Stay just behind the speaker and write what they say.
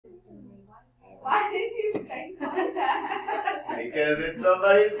Because it's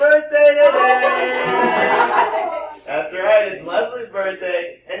somebody's birthday today! That's right, it's Leslie's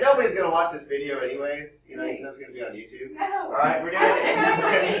birthday. And nobody's going to watch this video anyways. You know it's going to be on YouTube. No. Alright, we're doing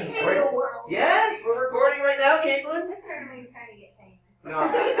it. Yes, we're recording right now, Caitlin. That's certainly trying to get famous. No,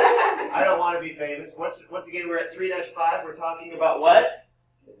 I don't want to be famous. Once again, we're at 3-5. We're talking about what?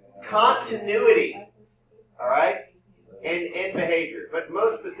 Continuity. Alright? In behavior. But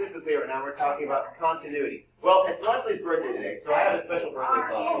most specifically right now, we're talking about continuity. Well, it's Leslie's birthday today, so I have a special birthday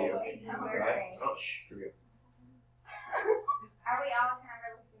song for you. Alright? Oh, shh, here we go. Are we all kind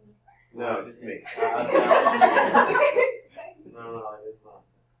of listening? No, just me. No, it's not.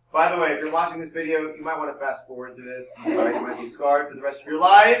 By the way, if you're watching this video, you might want to fast forward to this. Alright, you might be scarred for the rest of your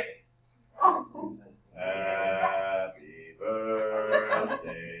life. Happy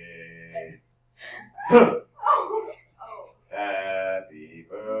birthday. Happy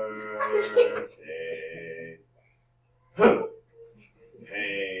birthday. Pain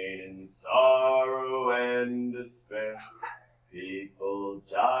and sorrow and despair. People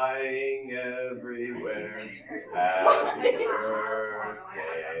dying everywhere. Happy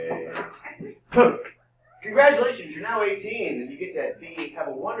birthday. Congratulations, you're now 18 and you get to have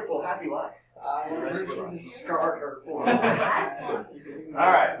a wonderful, happy life.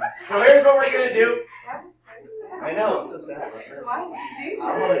 Alright, so here's what we're going to do. I know, I'm so sad. Why did you do I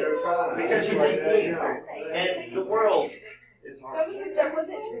want to go try. Because she's 18 and the world is hard.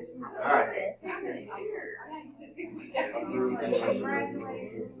 Alright.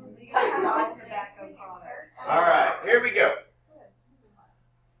 Alright, here we go.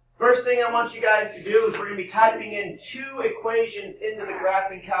 First thing I want you guys to do is we're going to be typing in two equations into the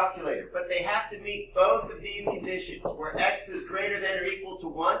graphing calculator, but they have to meet both of these conditions, where x is greater than or equal to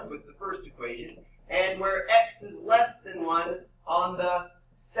 1 with the first equation, and where x is less than 1 on the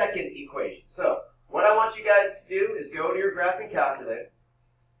second equation. So, what I want you guys to do is go to your graphing calculator,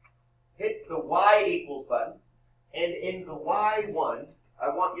 hit the y equals button, and in the y1, I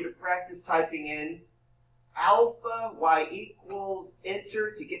want you to practice typing in alpha y equals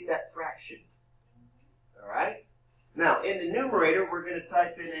enter to get that fraction. Alright? Now, in the numerator, we're going to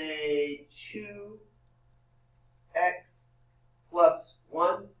type in a 2x plus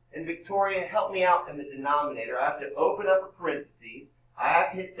 1. And Victoria, help me out in the denominator. I have to open up a parentheses. I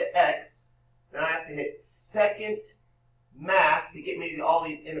have to hit the x. Then I have to hit second math to get me to all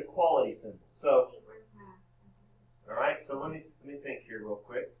these inequality symbols. So, alright, so let me think here real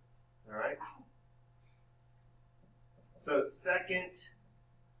quick. Alright? So second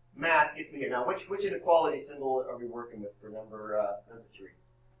math gets me here. Now, which inequality symbol are we working with for number 3?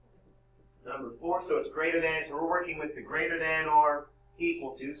 Number 4, so it's greater than, so we're working with the greater than or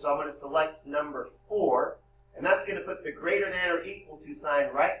equal to, so I'm going to select number 4, and that's going to put the greater than or equal to sign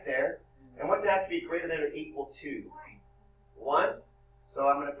right there. And what's it have to be greater than or equal to? 1. So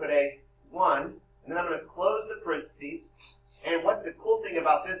I'm going to put a 1, and then I'm going to close the parentheses. And what the cool thing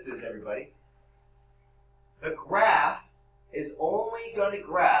about this is, everybody, the graph is only going to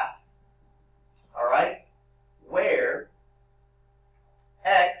graph, alright, where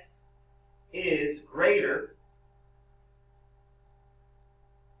x is greater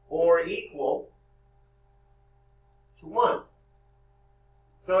or equal to 1.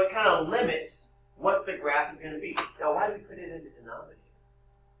 So it kind of limits what the graph is going to be. Now, why do we put it in the denominator?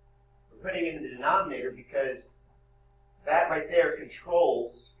 We're putting it in the denominator because that right there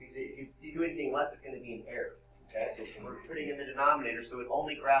controls, because if you do anything less, it's going to be an error. Okay, so we're putting in the denominator, so it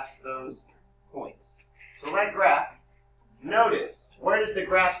only graphs those points. So when I graph, notice, where does the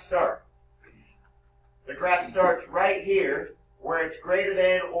graph start? The graph starts right here, where it's greater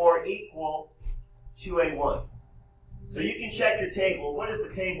than or equal to a 1. So you can check your table. What does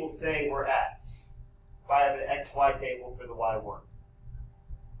the table say we're at? By the XY table for the Y1.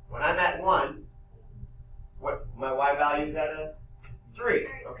 When I'm at 1, what my Y value is at a 3,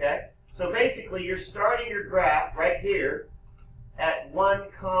 okay? So basically, you're starting your graph right here at 1,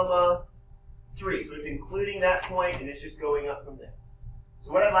 3. So it's including that point, and it's just going up from there.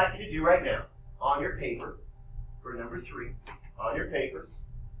 So what I'd like you to do right now, on your paper, for number 3, on your paper,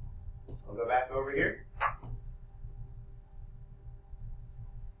 I'll go back over here.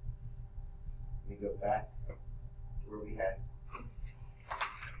 Let me go back to where we had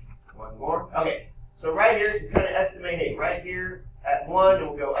one more. Okay, so right here, just kind of estimate, hey, right here at 1, and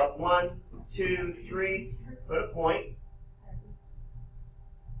we'll go up 1, 2, 3, put a point.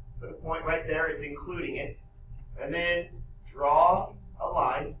 Put a point right there, it's including it. And then draw a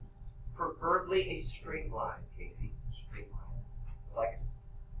line, preferably a straight line, Casey. Straight line. Like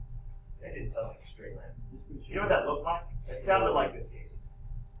that didn't sound like a straight line. You know what that looked like? It sounded like this, Casey.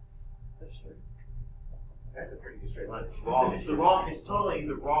 That's straight. That's a pretty good straight line. It's totally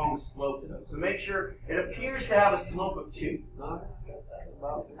the wrong slope though. So make sure it appears to have a slope of 2. No, it's got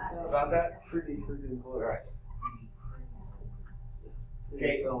that About that? pretty close. All right.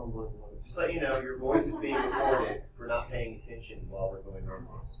 Okay. Just let you know, your voice is being recorded for not paying attention while we're going over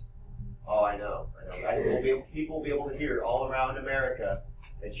this. Oh, I know. People will be able to hear all around America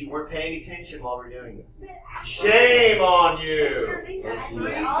that you weren't paying attention while we're doing this. Shame on you!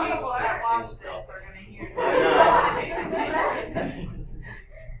 All the boys that watch this are going to hear I this.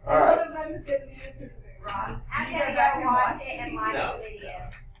 All right. I'm going to go watch it and like No. the video.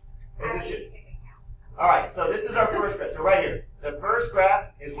 This is it. All right, so this is our first graph. So right here, the first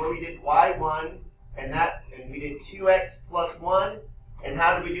graph is where we did y1, and we did 2x plus 1. And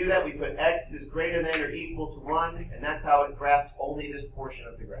how did we do that? We put x is greater than or equal to 1, and that's how it graphed only this portion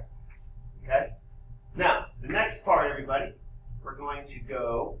of the graph. Okay? Now, the next part, everybody, we're going to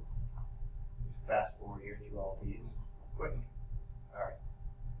go fast forward here through all these quick. All right.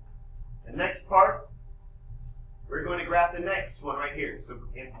 The next part, we're going to graph the next one right here. So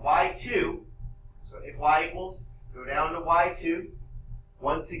in y2, so if y equals, go down to y2.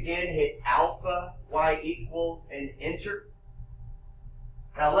 Once again, hit alpha, y equals, and enter.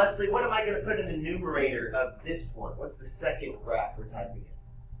 Now, Leslie, what am I going to put in the numerator of this one? What's the second graph we're typing in?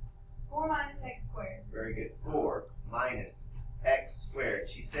 4 minus x squared. Very good. 4 minus x squared.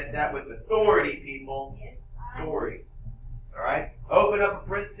 She said that with authority, people. Yes. Authority. All right? Open up a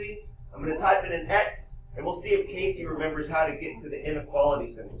parentheses. I'm going to type in an x, and we'll see if Casey remembers how to get to the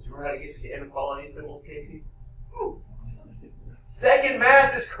inequality symbols. You remember how to get to the inequality symbols, Casey? Woo. Second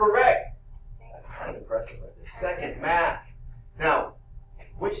math is correct. That's impressive right there. Second math. Now,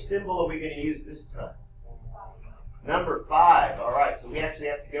 which symbol are we going to use this time? Number 5. All right, so we actually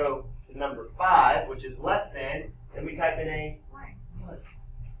have to go to number 5, which is less than, and we type in a 1.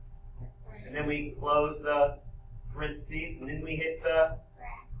 And then we close the parentheses, and then we hit the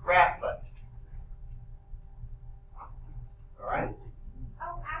graph button. All right?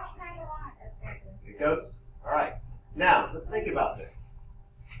 Oh, I don't have a line. It goes? All right. Now, let's think about this.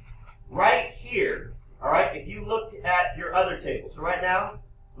 Right here, all right, if you looked at your other table, so right now,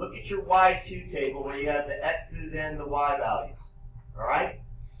 look at your y2 table where you have the x's and the y values. All right?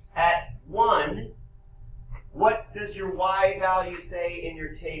 At 1, what does your y value say in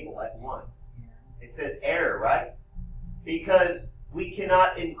your table at 1? It says error, right? Because we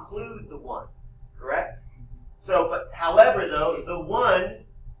cannot include the 1, correct? So, but however, though, the 1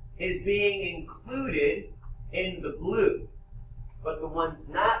 is being included in the blue, but the 1's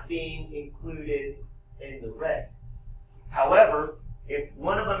not being included in the red. However, if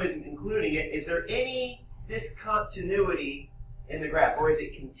one of them isn't including it, is there any discontinuity in the graph, or is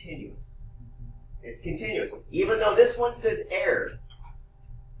it continuous? It's continuous. Even though this one says error,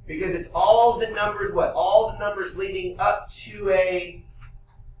 because it's all the numbers, what? All the numbers leading up to a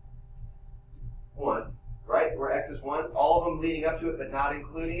 1, right? Where x is 1. All of them leading up to it, but not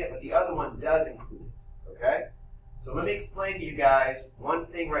including it, but the other one does include it, okay? So let me explain to you guys one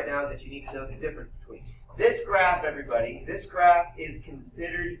thing right now that you need to know the difference between. This graph, everybody, this graph is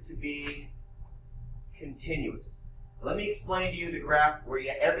considered to be continuous. Let me explain to you the graph where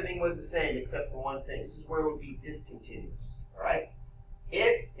everything was the same except for one thing. This is where it would be discontinuous, all right?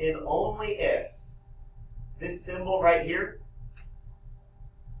 If and only if this symbol right here,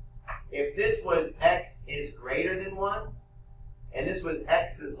 if this was x is greater than 1, and this was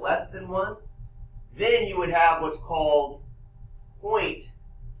x is less than 1, then you would have what's called point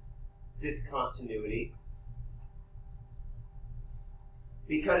discontinuity,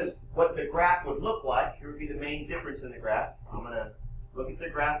 because what the graph would look like, here would be the main difference in the graph. I'm going to look at the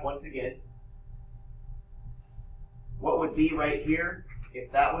graph once again. What would be right here, if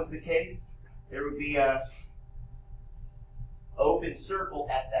that was the case, there would be a open circle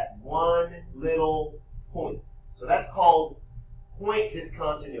at that one little point. So that's called point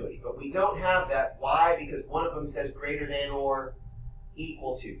discontinuity. But we don't have that. Why? Because one of them says greater than or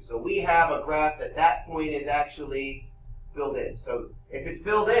equal to. So we have a graph that point is actually filled in. So if it's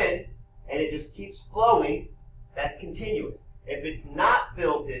filled in and it just keeps flowing, that's continuous. If it's not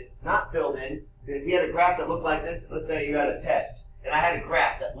filled in, then if you had a graph that looked like this, let's say you had a test, and I had a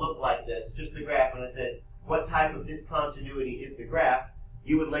graph that looked like this, just the graph, and I said, what type of discontinuity is the graph?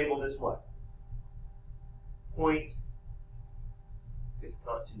 You would label this what? Point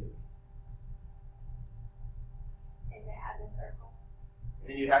discontinuity. Is it at the circle?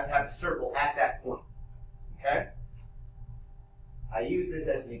 Then you'd have to have a circle at that point. Okay? I use this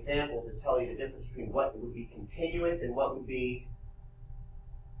as an example to tell you the difference between what would be continuous and what would be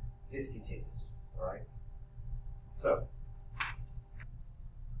discontinuous. All right?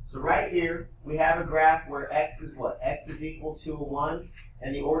 So right here, we have a graph where x is what? X is equal to a 1,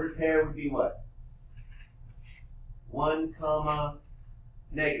 and the ordered pair would be what? 1, comma,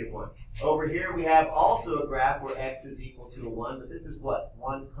 negative 1. Over here, we have also a graph where x is equal to a 1, but this is what?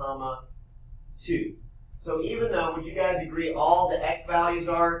 1, comma, 2. So even though, would you guys agree, all the x values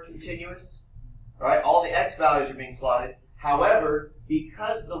are continuous? All right, all the x values are being plotted. However,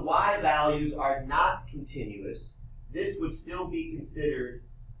 because the y values are not continuous, this would still be considered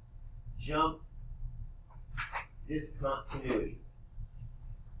jump discontinuity.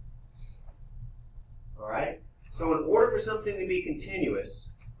 All right? So in order for something to be continuous,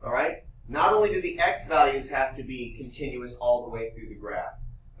 all right, not only do the x values have to be continuous all the way through the graph,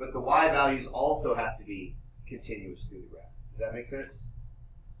 but the y values also have to be continuous through the graph. Does that make sense?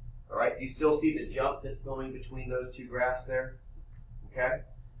 All right, you still see the jump that's going between those two graphs there? Okay?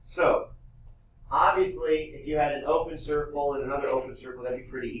 So, obviously, if you had an open circle and another open circle, that'd be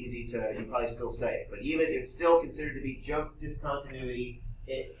pretty easy to, you'd probably still say it. But even it's still considered to be jump discontinuity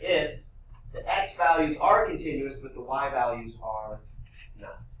if the x values are continuous, but the y values are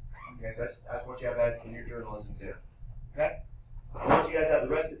not. Okay, so I just want you to have that in your journalism exam. Okay? I want you guys to have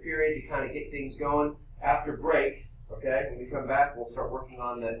the rest of the period to kind of get things going. After break, okay, when we come back, we'll start working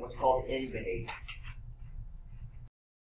on what's called end behavior.